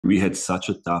we had such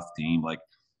a tough team. Like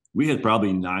we had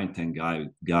probably 9, 10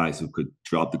 guys who could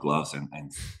drop the gloves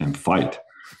and fight.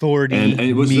 Authority, And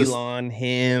it was just, Milan,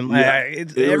 him, yeah,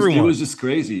 it's it everyone. was just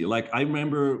crazy. Like I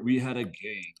remember we had a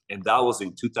game, and that was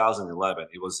in 2011.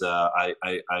 It was I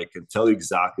can tell you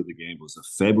exactly the game. It was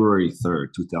February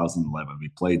 3rd, 2011. We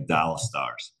played Dallas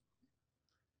Stars,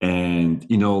 and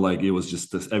like it was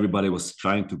just this, everybody was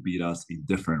trying to beat us in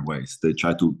different ways. They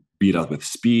tried to beat us with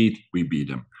speed, we beat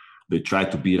them. They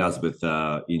tried to beat us with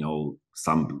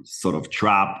some sort of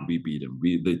trap, we beat them.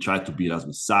 They tried to beat us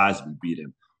with size, we beat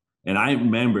them. And I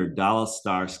remember Dallas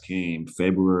Stars came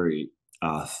February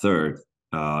 3rd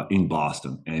in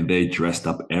Boston, and they dressed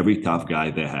up every tough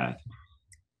guy they had.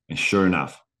 And sure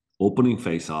enough, opening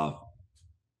face-off,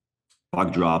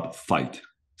 puck drop, fight.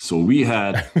 So we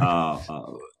had,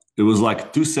 it was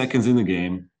like 2 seconds in the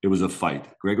game, it was a fight.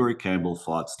 Gregory Campbell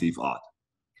fought Steve Ott.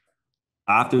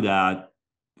 After that,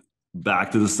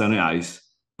 back to the center ice,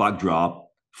 puck drop,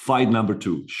 fight number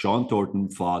 2. Sean Thornton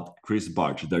fought Chris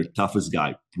Barch, their toughest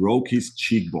guy, broke his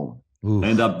cheekbone.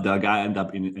 That guy ended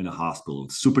up in a hospital.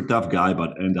 Super tough guy,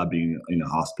 but ended up being in a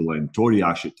hospital. And Torty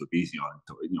actually took easy on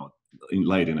him,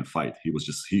 late in a fight.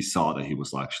 He saw that he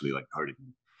was actually like hurting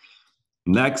him.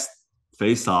 Next,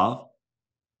 face off,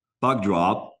 puck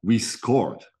drop, we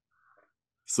scored.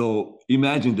 So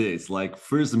imagine this, like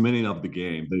first minute of the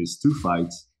game, there's 2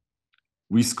 fights,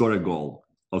 we scored a goal.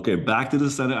 Okay, back to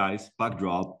the center ice, puck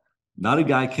drop. Another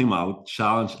guy came out,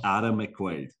 challenged Adam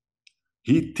McQuaid.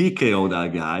 He TKO'd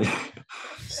that guy.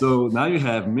 So now you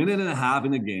have 1.5 minutes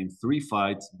in the game, 3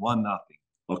 fights, 1-0.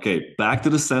 Okay, back to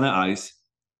the center ice,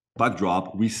 puck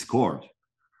drop, we scored.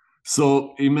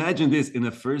 So imagine this, in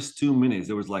the first 2 minutes,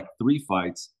 there was like 3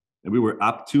 fights, and we were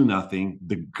up 2-0.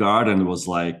 The garden was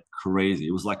like crazy.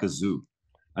 It was like a zoo.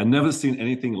 I'd never seen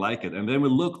anything like it. And then we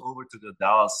look over to the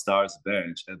Dallas Stars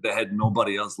bench, and they had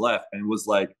nobody else left. And it was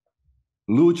like,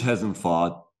 Luch hasn't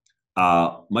fought.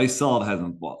 Myself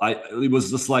hasn't fought. It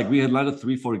was just like we had like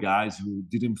 3-4 guys who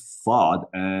didn't fought,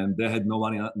 and they had no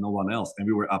one else. And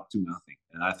we were up 2-0.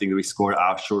 And I think we scored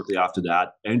out shortly after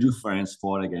that. Andrew France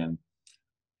fought again.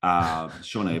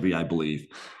 Sean Avery, I believe.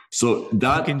 So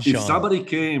that if somebody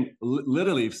came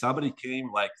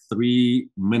like 3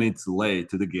 minutes late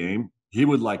to the game, he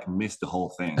would like miss the whole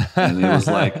thing. And it was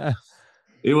like,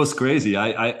 it was crazy.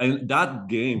 And that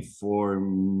game for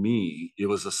me, it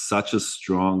was such a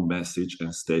strong message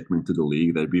and statement to the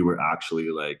league that we were actually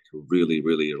like really,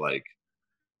 really like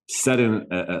setting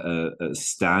a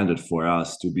standard for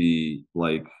us to be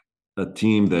like a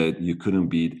team that you couldn't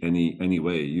beat any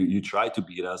way. You tried to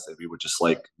beat us, and we were just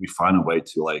like, we find a way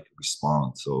to like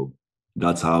respond. So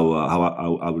that's how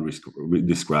I would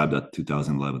describe that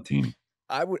 2011 team.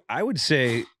 I would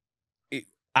say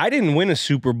I didn't win a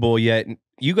Super Bowl yet.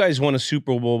 You guys won a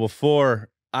Super Bowl before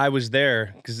I was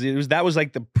there, because that was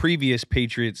like the previous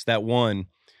Patriots that won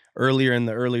earlier in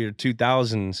the earlier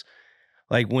 2000s.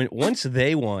 Like once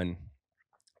they won,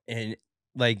 and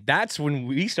like that's when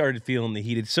we started feeling the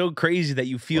heat. It's so crazy that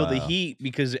you feel the heat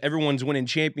because everyone's winning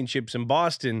championships in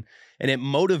Boston, and it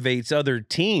motivates other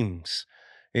teams.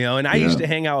 And I used to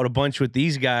hang out a bunch with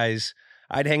these guys.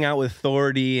 I'd hang out with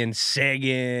Thordy and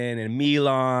Seguin and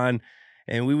Milan,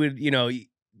 and we would,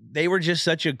 they were just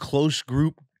such a close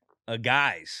group of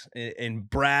guys. And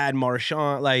Brad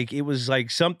Marchand, like it was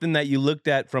like something that you looked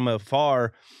at from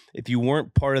afar. If you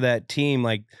weren't part of that team,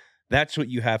 like that's what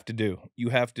you have to do. You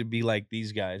have to be like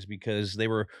these guys, because they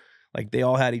were like, they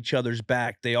all had each other's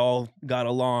back. They all got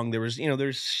along. There was,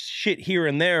 there's shit here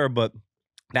and there, but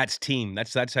that's team.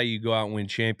 That's how you go out and win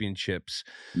championships.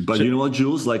 But you know what,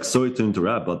 Jules? Like, sorry to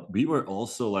interrupt, but we were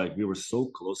also like, we were so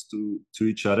close to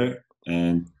each other,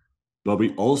 but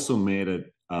we also made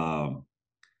it.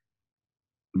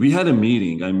 We had a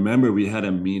meeting. I remember we had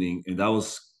a meeting, and that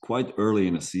was quite early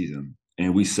in the season,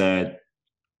 and we said,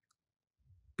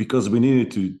 because we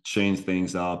needed to change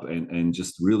things up and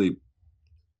just really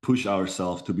push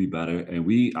ourselves to be better. And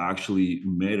we actually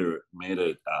made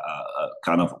it a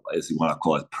kind of, as you want to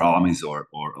call it, promise or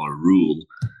rule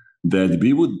that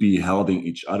we would be holding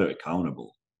each other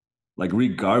accountable. Like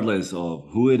regardless of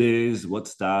who it is, what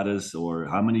status or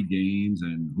how many games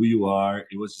and who you are,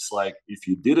 it was just like, if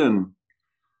you didn't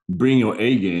bring your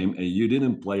A game and you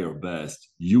didn't play your best,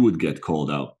 you would get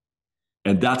called out.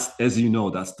 And that's, as you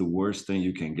know, that's the worst thing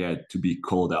you can get, to be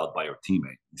called out by your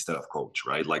teammate instead of coach,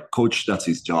 right? Like coach, that's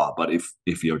his job. But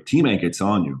if your teammate gets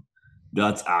on you,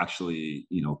 that's actually,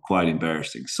 quite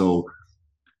embarrassing. So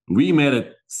we made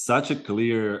it such a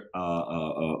clear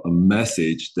a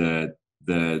message that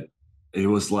it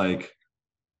was like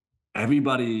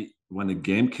everybody when the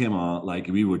game came on, like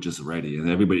we were just ready and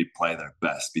everybody played their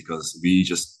best because we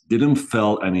just didn't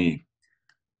feel any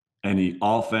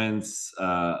offense.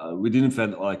 We didn't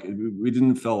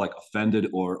feel like offended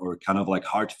or kind of like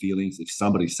hard feelings if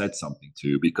somebody said something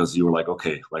to, because you were like,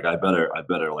 okay, like I better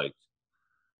like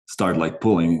start like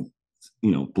pulling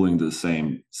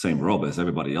the same rope as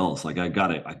everybody else. Like I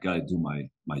gotta do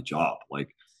my job. Like,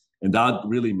 and that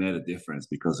really made a difference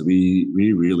because we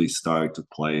really started to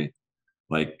play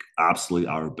like absolutely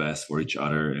our best for each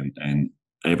other and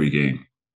every game.